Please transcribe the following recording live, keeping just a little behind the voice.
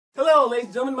Hello, ladies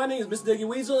and gentlemen, my name is Mr. Dougie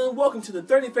Weasel, and welcome to the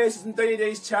 30 Faces in 30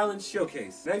 Days Challenge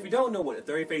Showcase. Now, if you don't know what the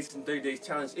 30 Faces in 30 Days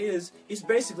Challenge is, it's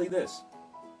basically this.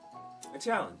 A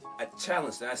challenge. A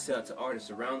challenge that I set out to artists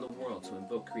around the world to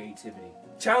invoke creativity.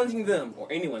 Challenging them, or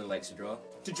anyone that likes to draw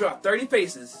 30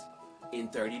 faces in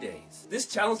 30 days. This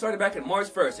challenge started back on March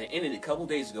 1st and ended a couple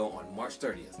days ago on March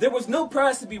 30th. There was no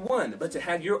prize to be won, but to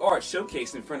have your art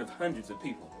showcased in front of hundreds of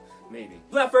people. Maybe.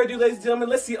 Without further ado, ladies and gentlemen,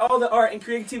 let's see all the art and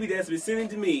creativity that's been sent in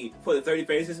to me for the 30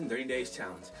 Faces in 30 Days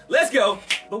Challenge. Let's go!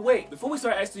 But wait, before we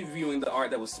start actually reviewing the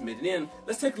art that was submitted in,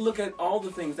 let's take a look at all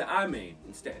the things that I made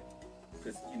instead.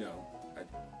 Because, you know,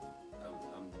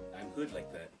 I'm hood like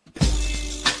that.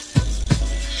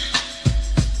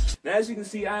 Now, as you can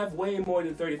see, I have way more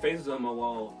than 30 faces on my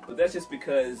wall, but that's just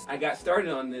because I got started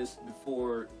on this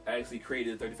before I actually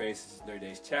created the 30 Faces in 30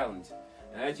 Days Challenge.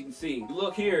 And as you can see,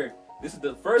 look here. This is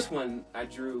the first one I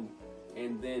drew,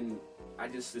 and then I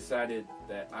just decided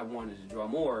that I wanted to draw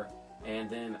more, and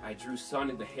then I drew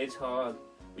Sonic the Hedgehog.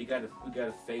 We got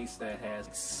a face that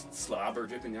has slobber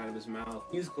dripping out of his mouth.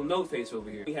 Musical note face over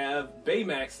here. We have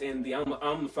Baymax and the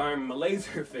I'm firing my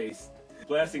laser face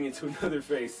blasting into another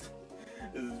face.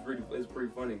 This is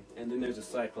pretty funny. And then there's a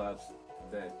Cyclops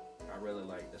that I really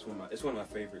like. It's one of my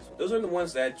favorites. Those are the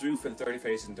ones that I drew for the 30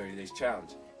 Faces in 30 Days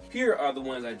Challenge. Here are the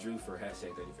ones I drew for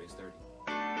hashtag 30Face30.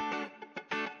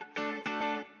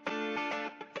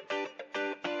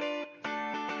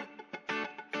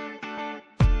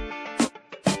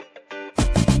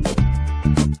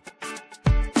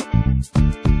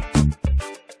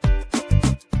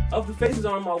 Of the faces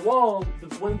on my wall,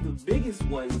 one of the biggest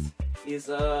ones is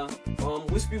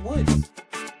Wispy Woods.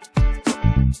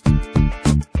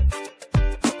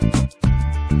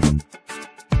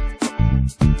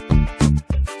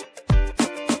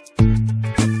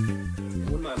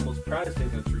 Proudest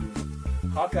things I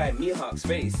drew Hawkeye Mihawk's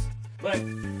face, but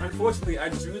unfortunately I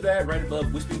drew that right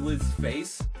above Wispy Woods'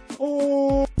 face.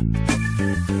 Oh.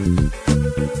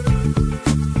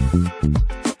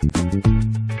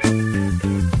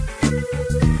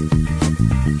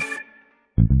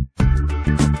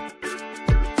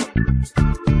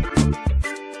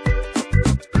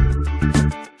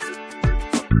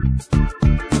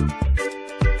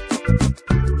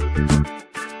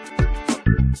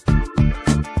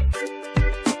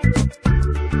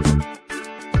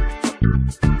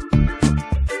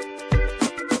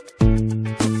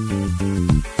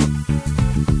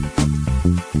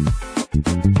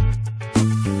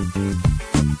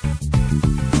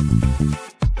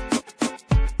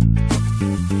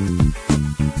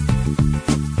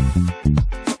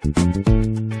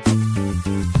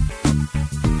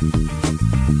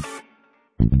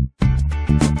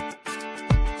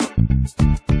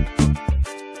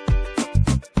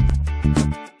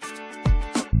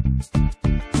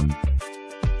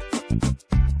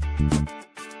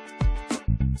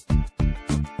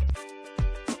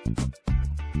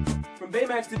 From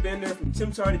Baymax to Bender, from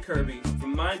Chimchar to Kirby,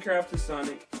 from Minecraft to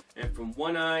Sonic, and from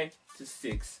One Eye to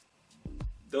Six.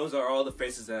 Those are all the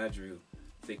faces that I drew.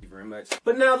 Thank you very much.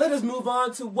 But now let us move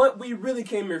on to what we really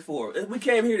came here for. We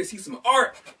came here to see some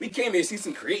art. We came here to see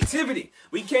some creativity.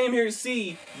 We came here to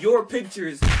see your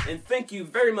pictures, and thank you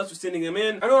very much for sending them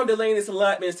in. I know I'm delaying this a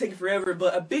lot, man. It's taking forever,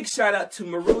 but a big shout out to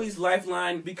Marui's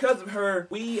Lifeline. Because of her,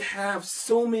 we have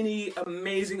so many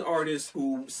amazing artists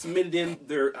who submitted in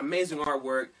their amazing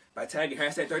artwork by tagging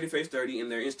hashtag 30Face30 in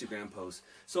their Instagram posts.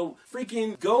 So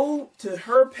freaking go to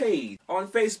her page on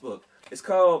Facebook. It's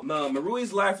called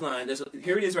Marui's Lifeline.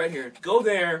 Here it is right here. Go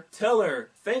there. Tell her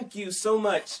thank you so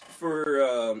much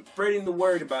for spreading the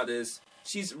word about this.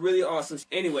 She's really awesome.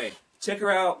 Anyway, check her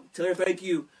out. Tell her thank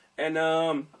you. And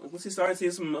let's get started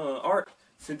seeing some art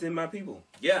sent in by people.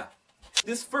 Yeah.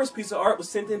 This first piece of art was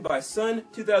sent in by Sun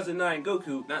 2009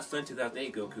 Goku. Not Sun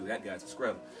 2008 Goku. That guy's a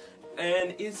scrub.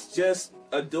 And it's just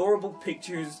adorable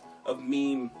pictures of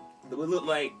meme that would look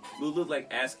like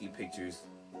ASCII pictures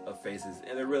of faces,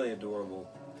 and they're really adorable.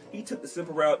 He took the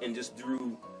simple route and just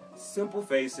drew simple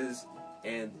faces,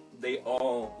 and they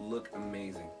all look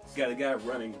amazing. He's got a guy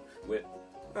running with,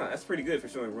 that's pretty good for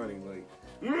showing running, like,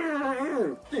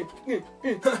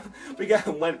 we got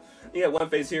one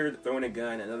face here throwing a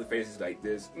gun, another face is like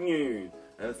this,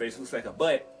 another face looks like a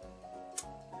butt.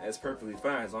 That's perfectly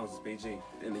fine as long as it's PG.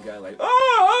 And the guy like,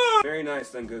 oh! Very nice,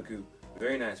 Son Goku.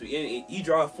 Very nice. He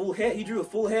drew a full head. He drew a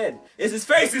full head. It's his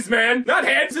faces, man! Not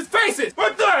heads, it's faces!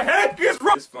 What the heck is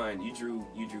wrong? It's fine. You drew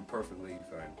perfectly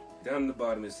fine. Down at the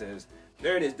bottom it says,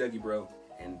 there it is, Dougie bro.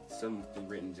 and some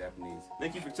written in Japanese.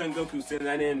 Thank you for Tengoku sending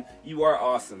that in. You are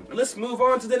awesome. Let's move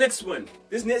on to the next one.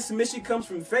 This next submission comes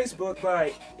from Facebook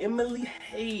by Emily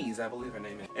Hayes, I believe her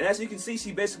name is. And as you can see,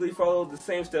 she basically followed the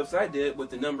same steps I did with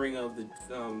the numbering of the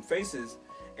faces,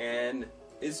 and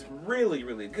it's really,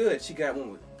 really good. She got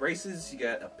one with braces, she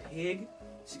got a pig,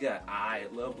 she got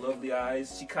lovely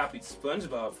eyes. She copied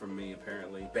SpongeBob from me,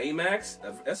 apparently. Baymax,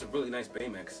 that's a really nice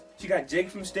Baymax. She got Jake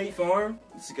from State Farm.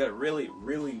 She got a really,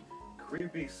 really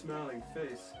creepy smiling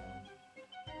face.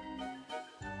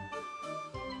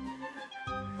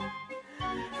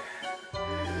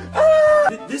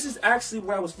 This is actually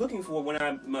what I was looking for when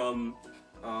I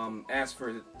asked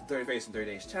for the 30 Face in 30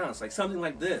 Days challenge, like something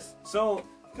like this. So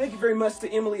thank you very much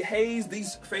to Emily Hayes.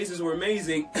 These faces were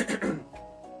amazing.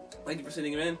 Thank you for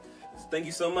sending them in. Thank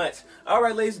you so much. All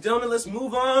right, ladies and gentlemen, let's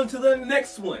move on to the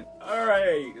next one. All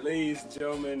right, ladies and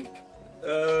gentlemen,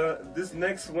 this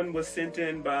next one was sent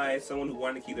in by someone who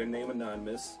wanted to keep their name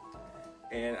anonymous,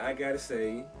 and I gotta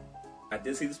say, I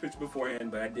did see this picture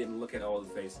beforehand, but I didn't look at all the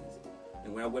faces.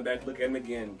 And when I went back to look at them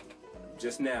again,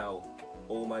 just now,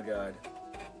 oh my God,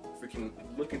 freaking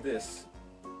look at this.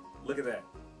 Look at that.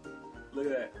 Look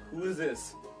at that. Who is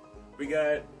this? We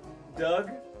got Doug,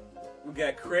 we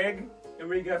got Craig, and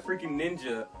we got freaking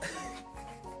Ninja.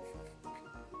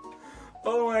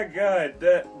 Oh my God,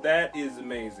 that is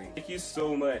amazing. Thank you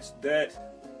so much.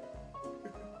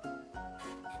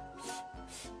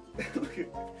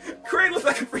 Craig looks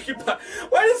like a freaking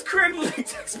why does Craig look like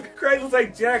Jack Sparrow? Craig looks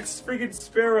like Jack's freaking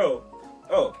Sparrow.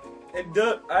 Oh, and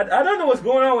Doug, I don't know what's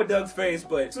going on with Doug's face,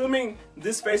 but assuming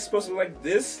this face is supposed to look like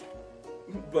this,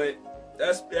 but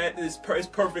that is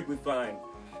perfectly fine.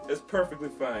 That's perfectly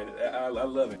fine. I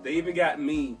love it. They even got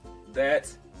me.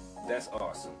 That's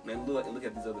awesome. Man, look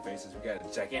at these other faces. We got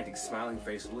a gigantic smiling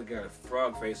face. Look at a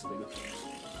frog face.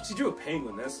 She drew a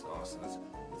penguin. That's awesome. That's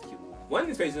cute. One of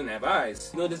these faces doesn't have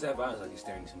eyes. No, it doesn't have eyes. Like he's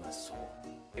staring into my soul.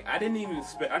 I didn't even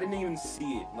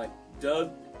see it. Like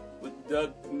Doug,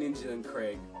 Ninja, and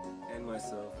Craig, and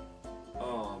myself.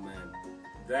 Oh man,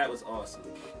 that was awesome.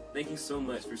 Thank you so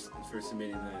much for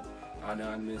submitting that,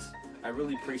 anonymous. I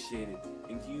really appreciate it,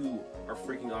 and you are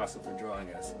freaking awesome for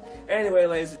drawing us. Anyway,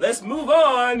 ladies, let's move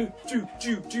on to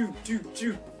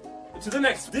the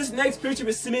next. This next picture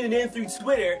was submitted in through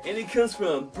Twitter, and it comes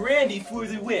from Brandy for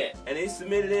the win. And they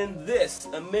submitted in this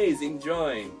amazing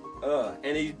drawing. And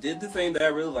they did the thing that I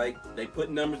really like. They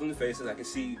put numbers on the faces. I can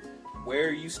see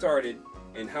where you started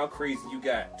and how crazy you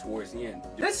got towards the end.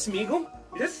 Is that Smeagol?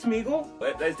 Is that Smeagol?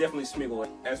 That's definitely Smeagol.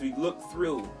 As we look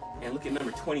through and look at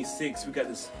number 26, we got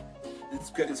this. It's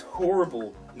got this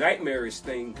horrible, nightmarish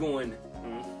thing going.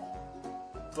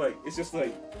 It's just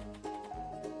like,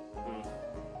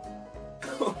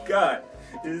 oh God,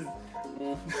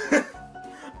 oh,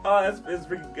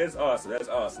 that's awesome. That's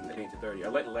awesome. That ain't the 30. I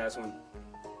like the last one.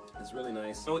 It's really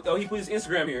nice. Oh, he put his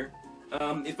Instagram here.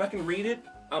 If I can read it,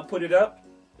 I'll put it up.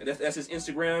 That's his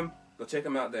Instagram. Go check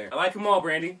him out there. I like them all,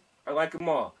 Brandy. I like them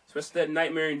all. Especially that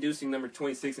nightmare-inducing number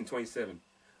 26 and 27.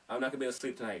 I'm not gonna be able to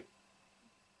sleep tonight.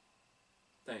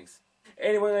 Thanks.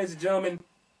 Anyway, ladies and gentlemen,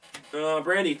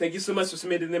 Brandy, thank you so much for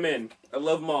submitting them in. I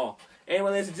love them all.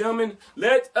 Anyway, ladies and gentlemen,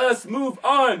 let us move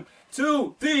on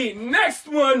to the next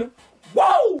one.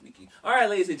 Whoa! Alright,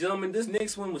 ladies and gentlemen, this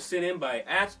next one was sent in by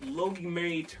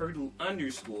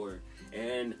 @LogiMaryTurtle_.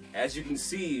 And as you can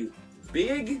see,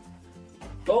 big,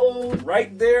 bold,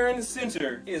 right there in the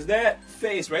center is that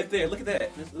face right there. Look at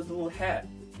that. This little hat.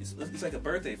 It's like a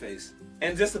birthday face.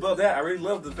 And just above that, I really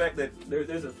love the fact that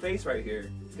there's a face right here.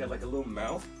 It's got like a little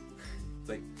mouth. It's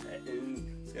like,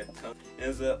 it's got a tongue.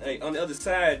 And on the other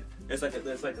side, there's like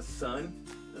a sun.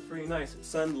 That's pretty nice.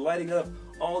 Sun lighting up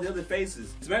all the other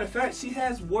faces. As a matter of fact, she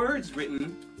has words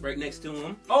written right next to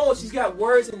them. Oh, she's got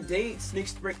words and dates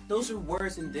next. Those are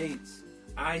words and dates.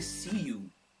 I see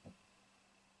you.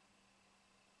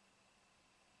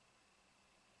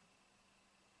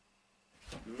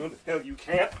 No, the hell you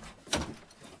can't.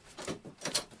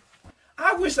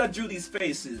 I wish I drew these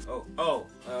faces.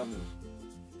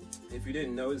 If you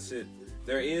didn't notice it,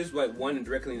 there is like one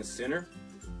directly in the center.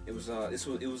 It was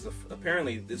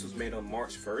apparently this was made on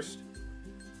March 1st.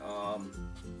 I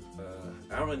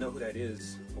don't really know who that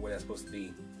is or what that's supposed to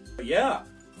be. But yeah,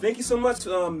 thank you so much,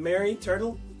 Mary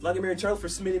Turtle, Lucky Mary Turtle, for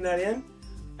submitting that in.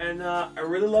 And I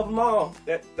really love them all.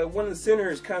 That one in the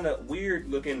center is kind of weird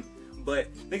looking.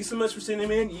 But thank you so much for sending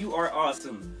them in. You are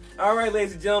awesome. Alright,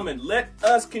 ladies and gentlemen, let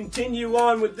us continue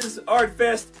on with this art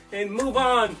fest and move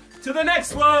on to the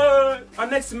next one. Our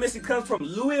next submission comes from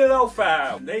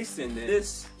Louis05. They send in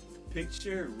this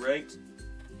picture right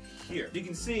here. You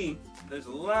can see There's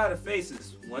a lot of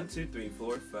faces. 1, 2, 3,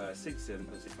 4, 5, 6, 7,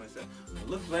 8, 6, 7. It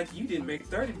looks like you didn't make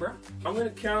 30, bro. I'm gonna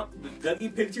count the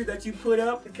Dougie picture that you put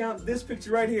up and count this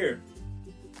picture right here.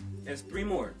 There's 3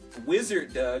 more.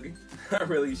 Wizard Doug. Not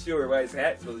really sure why his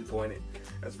hat's really pointed.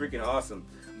 That's freaking awesome.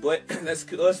 But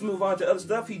let's move on to other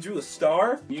stuff. He drew a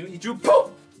star. He drew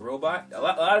poof! Robot. A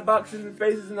lot of boxes and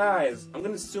faces and eyes. I'm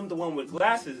gonna assume the one with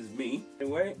glasses is me.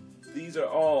 Anyway, these are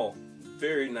all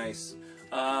very nice.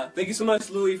 Thank you so much,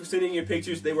 Louie, for sending your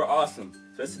pictures. They were awesome.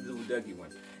 Especially the Dougie one.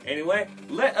 Anyway,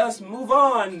 let us move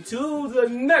on to the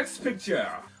next picture.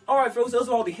 Alright, folks, those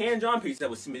are all the hand-drawn pictures that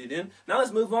were submitted in. Now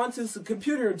let's move on to some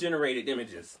computer-generated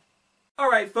images.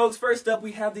 Alright, folks, first up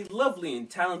we have the lovely and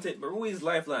talented Marui's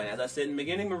Lifeline. As I said in the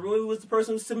beginning, Marui was the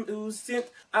person who sent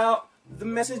out the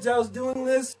message I was doing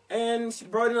this, and she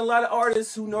brought in a lot of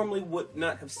artists who normally would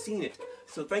not have seen it.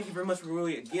 So thank you very much,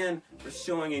 Marui, again, for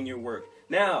showing in your work.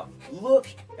 Now, look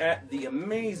at the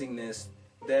amazingness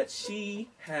that she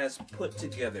has put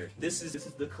together. This is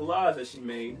the collage that she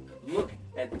made. Look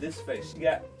at this face. She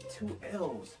got 2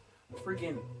 L's.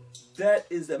 Freaking, that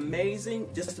is amazing.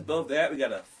 Just above that, we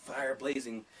got a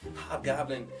fire-blazing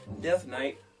Hobgoblin Death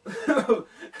Knight.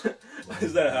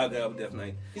 Is that a Hobgoblin Death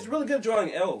Knight? She's really good at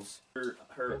drawing elves.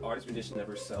 Her artist rendition of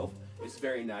herself is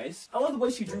very nice. I love the way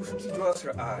she draws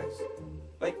her eyes.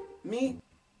 Like, me,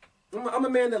 I'm a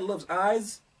man that loves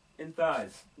eyes and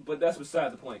thighs, but that's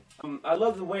beside the point. I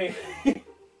love the way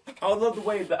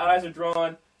the eyes are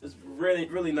drawn. It's really,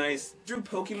 really nice. Drew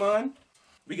Pokemon.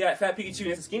 We got Fat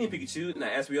Pikachu and Skinny Pikachu. Now,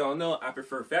 as we all know, I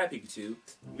prefer Fat Pikachu.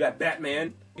 We got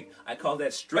Batman. I call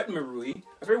that Strut Marui.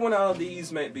 Every one out of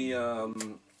these might be,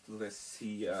 let's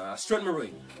see, Strut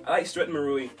Marui. I like Strut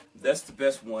Marui. That's the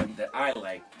best one that I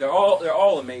like. They're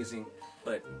all amazing.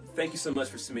 But thank you so much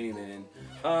for submitting it in.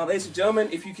 Ladies and gentlemen,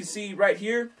 if you can see right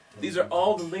here, these are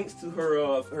all the links to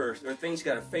her things. She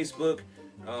got her Facebook,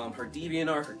 her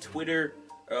DeviantArt, her Twitter,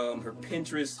 her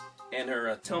Pinterest, and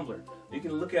her Tumblr. You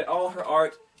can look at all her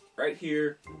art right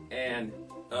here, and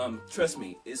trust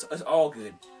me, it's all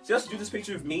good. Just do this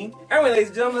picture of me. Anyway, ladies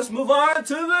and gentlemen, let's move on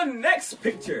to the next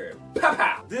picture. Pow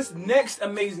pow! This next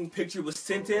amazing picture was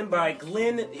sent in by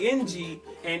Glenn NG,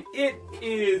 and it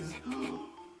is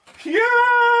huge!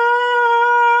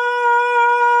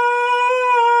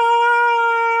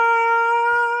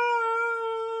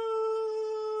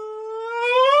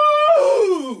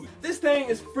 This thing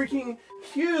is freaking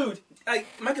huge.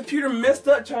 My computer messed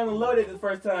up trying to load it the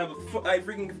first time, but I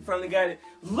freaking finally got it.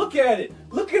 Look at it.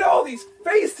 Look at all these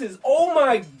faces. Oh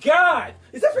my God.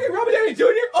 Is that freaking Robert Downey Jr.?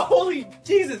 Holy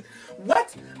Jesus.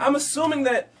 What? I'm assuming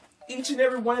that each and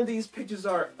every one of these pictures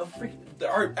are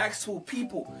actual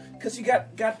people, because you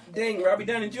got dang Robert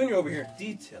Downey Jr. over here.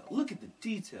 Detail. Look at the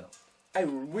detail. I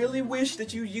really wish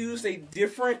that you used a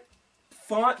different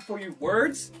font for your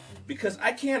words, because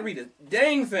I can't read a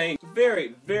dang thing.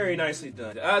 Very, very nicely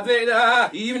done.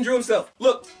 He even drew himself.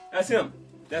 Look, that's him.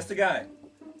 That's the guy.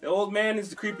 The old man is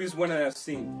the creepiest one I've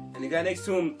seen. And the guy next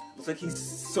to him looks like he's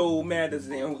so mad that his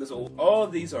name is old. All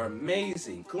of these are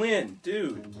amazing. Glenn,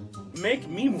 dude, make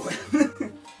me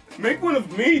one. Make one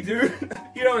of me, dude.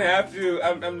 You don't have to.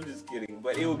 I'm just kidding.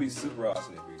 But it would be super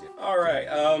awesome if you did. Alright,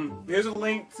 here's a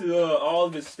link to all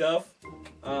of his stuff.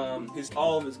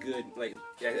 All of his good, like,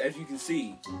 as you can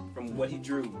see from what he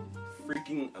drew.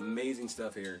 Freaking amazing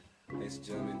stuff here, ladies and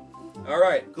gentlemen.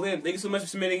 Alright, Glenn, thank you so much for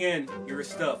submitting in your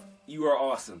stuff. You are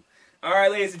awesome.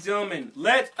 Alright, ladies and gentlemen,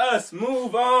 let us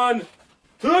move on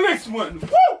to the next one.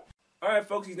 Woo! Alright,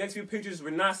 folks, these next few pictures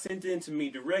were not sent in to me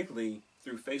directly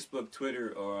through Facebook,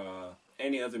 Twitter, or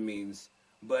any other means,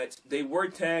 but they were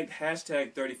tagged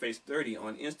 #30face30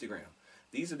 on Instagram.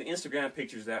 These are the Instagram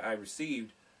pictures that I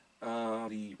received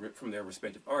from their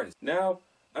respective artists. Now,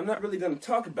 I'm not really going to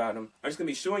talk about them. I'm just going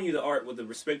to be showing you the art with the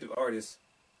respective artists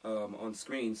on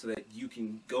screen, so that you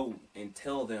can go and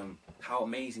tell them how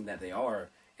amazing that they are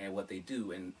and what they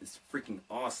do, and it's freaking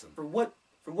awesome. For what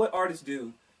artists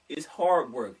do is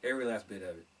hard work, every last bit of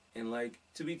it. And like,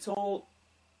 to be told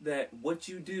that what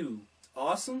you do is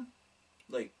awesome,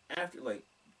 like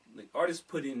artists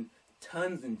put in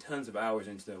tons and tons of hours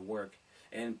into their work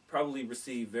and probably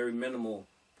receive very minimal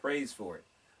praise for it.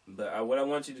 But what I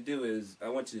want you to do is, I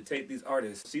want you to take these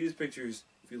artists, see these pictures.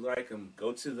 If you like them,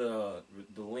 go to the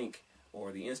link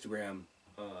or the Instagram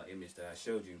image that I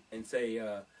showed you and say,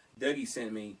 Dougie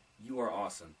sent me, you are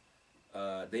awesome.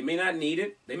 They may not need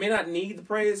it. They may not need the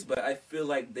praise, but I feel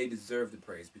like they deserve the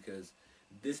praise, because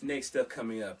this next stuff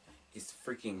coming up is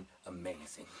freaking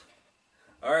amazing.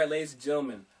 Alright, ladies and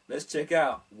gentlemen, let's check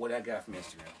out what I got from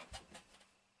Instagram.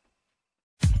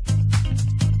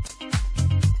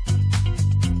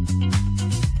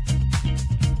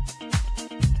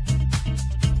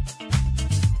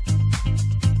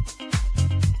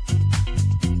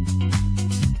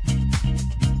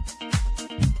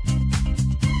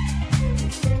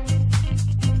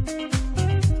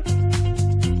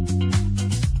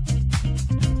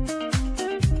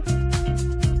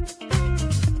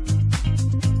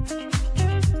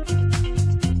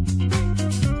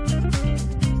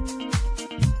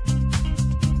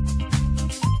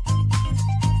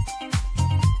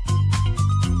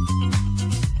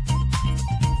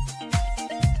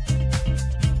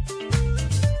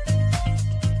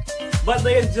 But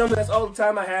ladies and gentlemen, that's all the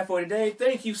time I have for today.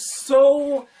 Thank you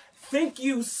so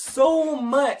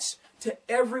much to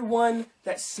everyone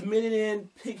that submitted in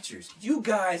pictures. You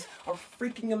guys are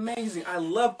freaking amazing. I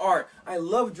love art. I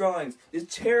love drawings. This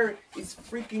chair is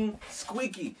freaking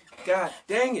squeaky. God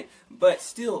dang it. But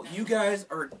still, you guys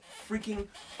are freaking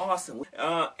awesome.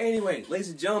 Anyway, ladies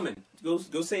and gentlemen, go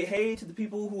say hey to the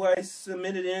people who I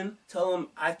submitted in. Tell them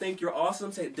I think you're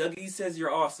awesome. Say Dougie says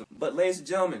you're awesome. But ladies and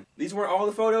gentlemen, these weren't all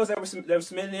the photos that were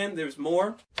submitted in. There's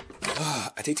more.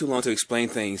 I take too long to explain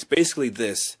things. Basically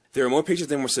this. There are more pictures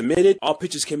than were submitted. All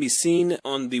pictures can be seen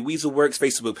on the Weaselworks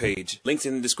Facebook page. Links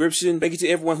in the description. Thank you to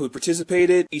everyone who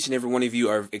participated. Each and every one of you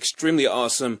are extremely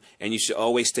awesome, and you should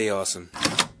always stay awesome.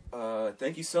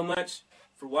 Thank you so much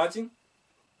for watching.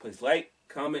 Please like,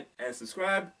 comment, and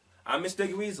subscribe. I'm Mr.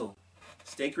 Dougie Weasel.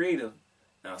 Stay creative,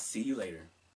 and I'll see you later.